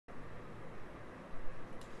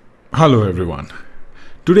Hello everyone.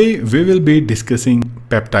 Today we will be discussing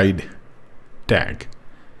peptide tag.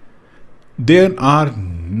 There are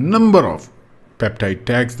number of peptide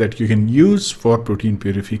tags that you can use for protein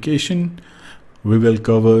purification. We will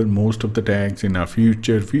cover most of the tags in our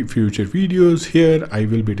future videos. Here I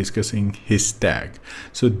will be discussing Hist tag.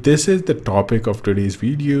 So this is the topic of today's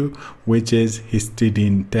video, which is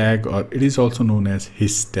histidine tag, or it is also known as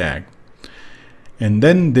Hist tag. And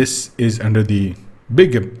then this is under the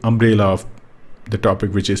big umbrella of the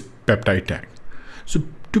topic, which is peptide tag. So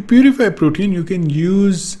to purify protein, you can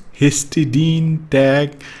use histidine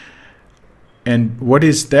tag. And what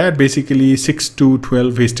is that? Basically 6 to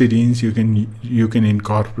 12 histidines you can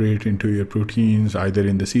incorporate into your proteins, either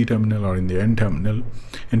in the C terminal or in the N terminal,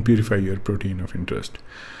 and purify your protein of interest.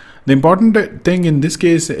 The important thing in this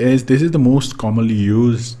case is this is the most commonly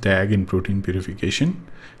used tag in protein purification.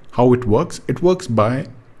 How it works? It works by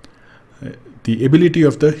the ability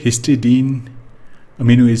of the histidine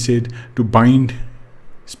amino acid to bind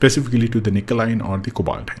specifically to the nickel ion or the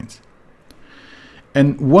cobalt ions.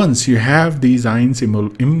 And once you have these ions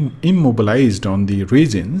immobilized on the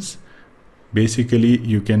reagents, basically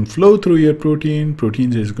you can flow through your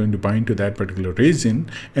proteins is going to bind to that particular reagent,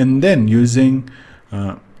 and then using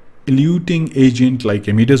eluting agent like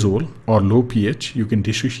imidazole or low pH, you can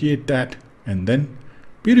dissociate that and then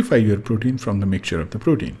purify your protein from the mixture of the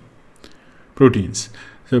proteins.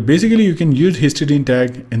 So basically you can use histidine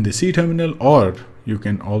tag in the C terminal, or you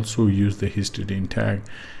can also use the histidine tag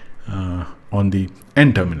on the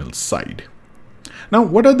N terminal side. Now,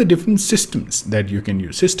 what are the different systems that you can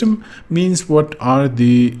use? System means what are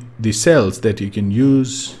the cells that you can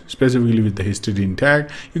use specifically with the histidine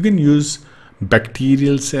tag. You can use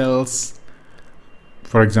bacterial cells,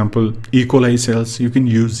 for example, E. coli cells. You can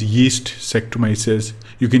use yeast, Saccharomyces.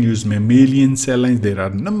 You can use mammalian cell lines. There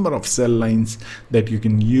are a number of cell lines that you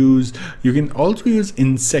can use. You can also use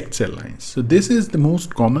insect cell lines. So this is the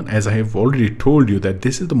most common, as I have already told you, that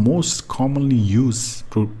this is the most commonly used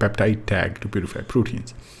peptide tag to purify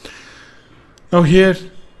proteins. Now here,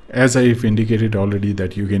 as I've indicated already,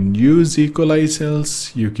 that you can use E. coli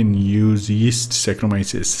cells, you can use yeast,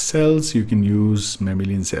 Saccharomyces cells, you can use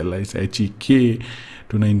mammalian cell lines, HEK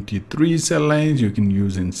 293 cell lines, you can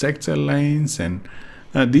use insect cell lines, and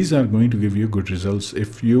these are going to give you good results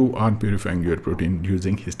if you are purifying your protein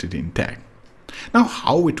using histidine tag. Now,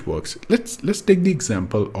 how it works? Let's take the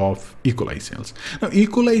example of E. coli cells. Now, E.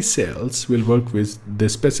 coli cells will work with the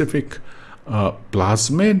specific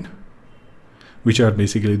plasmid, which are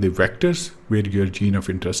basically the vectors where your gene of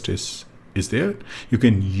interest is there. You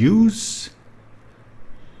can use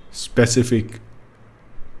specific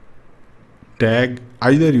tag.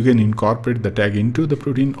 Either you can incorporate the tag into the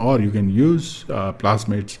protein, or you can use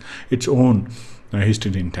plasmid's its own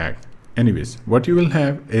histidine tag. Anyways, what you will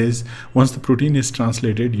have is, once the protein is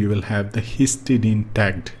translated, you will have the histidine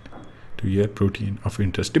tagged to your protein of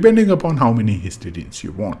interest, depending upon how many histidines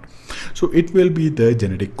you want. So it will be the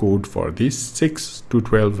genetic code for these 6 to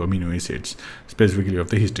 12 amino acids, specifically of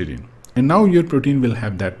the histidine. And now your protein will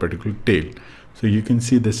have that particular tail. So you can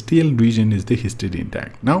see the tail region is the histidine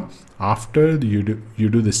tag. Now, after you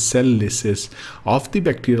do the cell lysis of the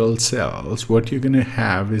bacterial cells, what you're going to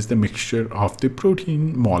have is the mixture of the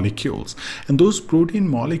protein molecules. And those protein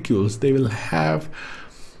molecules, they will have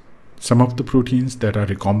some of the proteins that are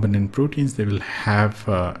recombinant proteins, they will have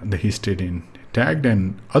the histidine tagged,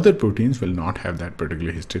 and other proteins will not have that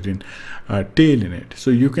particular histidine tail in it. So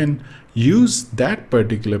you can use that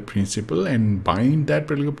particular principle and bind that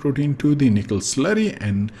particular protein to the nickel slurry,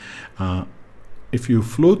 and if you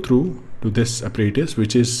flow through to this apparatus,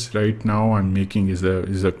 which is right now I'm making is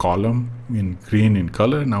a column in green in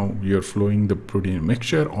color. Now you're flowing the protein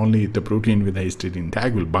mixture, only the protein with the histidine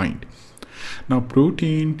tag will bind. Now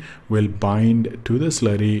protein will bind to the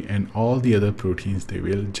slurry, and all the other proteins, they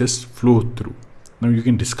will just flow through. Now you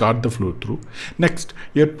can discard the flow through. Next,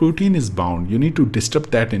 your protein is bound. You need to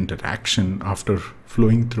disrupt that interaction after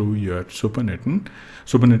flowing through your supernatant.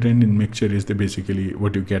 Supernatant in mixture is basically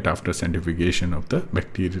what you get after centrifugation of the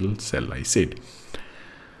bacterial cell lysate.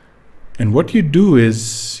 And what you do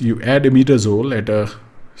is you add imidazole at a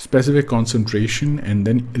specific concentration and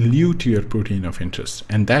then elute your protein of interest,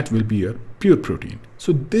 and that will be your pure protein.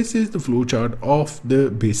 So this is the flowchart of the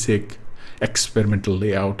basic experimental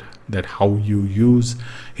layout, that how you use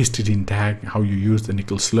histidine tag, how you use the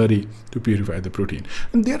nickel slurry to purify the protein.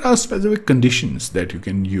 And there are specific conditions that you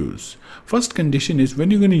can use. First condition is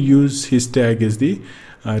when you're going to use his tag is the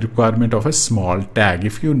requirement of a small tag.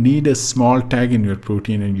 If you need a small tag in your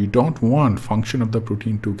protein and you don't want function of the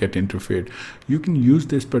protein to get interfered, you can use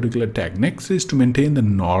this particular tag. Next is to maintain the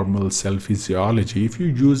normal cell physiology. If you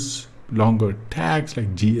use longer tags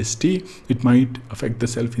like GST, it might affect the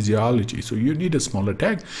cell physiology, so you need a smaller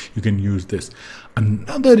tag. You can use this.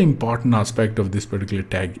 Another important aspect of this particular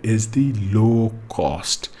tag is the low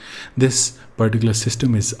cost. This particular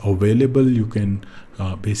system is available. You can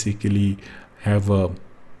basically have a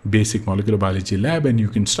basic molecular biology lab and you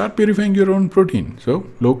can start purifying your own protein. So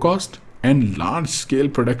low cost and large scale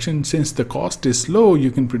production. Since the cost is low,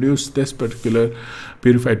 you can produce this particular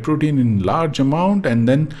purified protein in large amount, and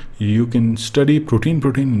then you can study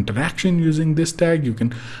protein-protein interaction using this tag. You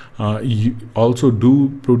can also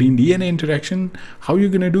do protein DNA interaction. How you're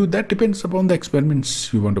going to do that depends upon the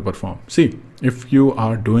experiments you want to perform. See, if you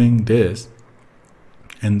are doing this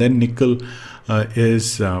and then nickel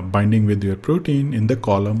is binding with your protein in the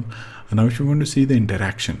column, now if you want to see the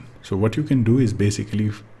interaction, so what you can do is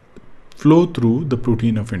basically flow through the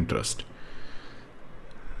protein of interest.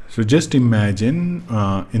 So just imagine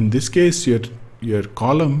in this case your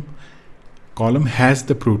column has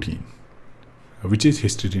the protein, which is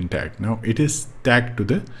histidine tag. Now it is tagged to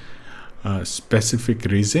the specific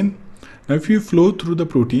resin. Now if you flow through the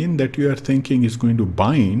protein that you are thinking is going to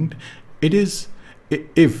bind, it is,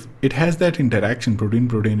 if it has that interaction,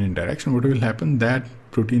 protein-protein interaction, what will happen? That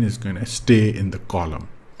protein is going to stay in the column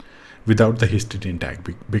without the histidine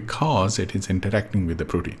tag because it is interacting with the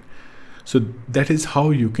protein. So that is how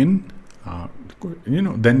you can,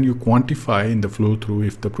 then you quantify in the flow through.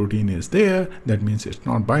 If the protein is there, that means it's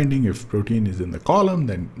not binding. If protein is in the column,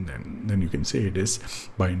 then you can say it is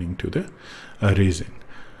binding to the resin.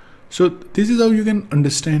 So this is how you can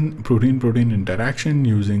understand protein-protein interaction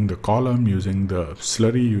using the column, using the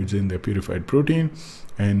slurry, using the purified protein.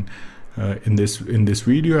 And in this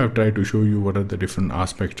video, I've tried to show you what are the different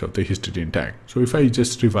aspects of the histidine tag. So if I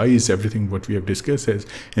just revise everything what we have discussed, as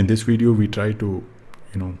in this video we try to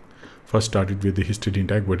first started with the histidine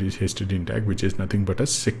tag. What is histidine tag? Which is nothing but a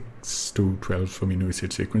 6 to 12 amino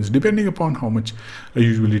acid sequence, depending upon how much.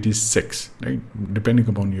 Usually it is 6, right? Depending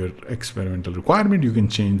upon your experimental requirement, you can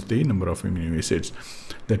change the number of amino acids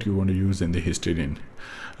that you want to use in the histidine.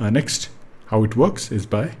 Next, how it works is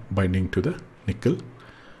by binding to the nickel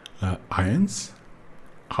ions.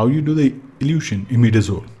 How you do the elution,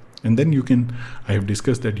 imidazole. And then you can, I have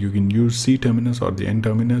discussed that you can use C terminus or the N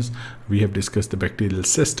terminus. We have discussed the bacterial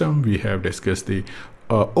system. We have discussed the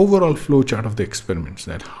overall flow chart of the experiments,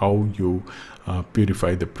 that how you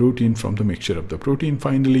purify the protein from the mixture of the protein.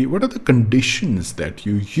 Finally, what are the conditions that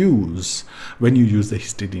you use when you use the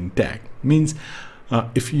histidine tag? Means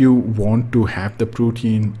if you want to have the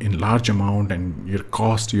protein in large amount and your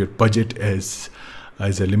cost, your budget as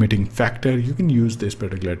a limiting factor, you can use this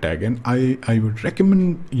particular tag. And I would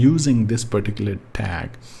recommend using this particular tag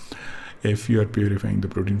if you are purifying the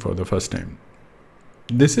protein for the first time.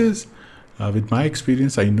 This is with my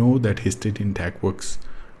experience, I know that histidine tag works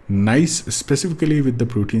nice specifically with the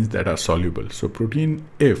proteins that are soluble. So protein,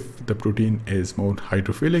 if the protein is more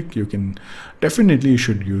hydrophilic, you can definitely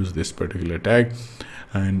should use this particular tag.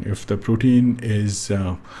 And if the protein is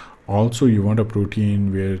also, you want a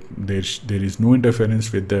protein where there is no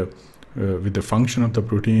interference with the function of the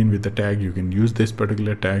protein with the tag, you can use this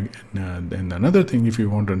particular tag. And then another thing, if you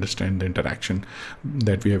want to understand the interaction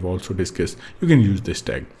that we have also discussed, you can use this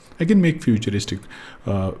tag. I can make futuristic,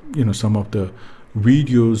 some of the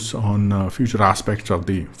videos on future aspects of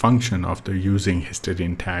the function of the using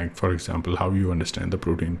histidine tag. For example, how you understand the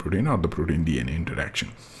protein-protein or the protein-DNA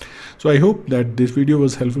interaction. So I hope that this video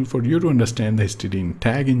was helpful for you to understand the histidine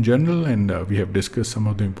tag in general, and we have discussed some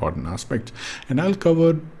of the important aspects. And I'll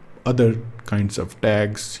cover other kinds of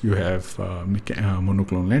tags. You have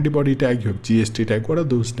monoclonal antibody tag, you have GST tag. What are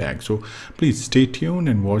those tags? So please stay tuned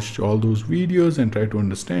and watch all those videos and try to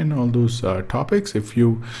understand all those topics. If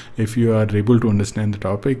you are able to understand the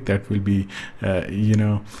topic, that will be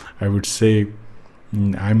I would say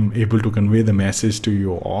I'm able to convey the message to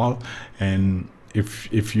you all. And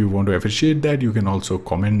if you want to appreciate that, you can also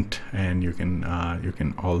comment, and you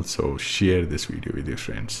can also share this video with your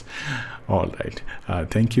friends. All right,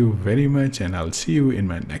 thank you very much, and I'll see you in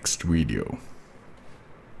my next video.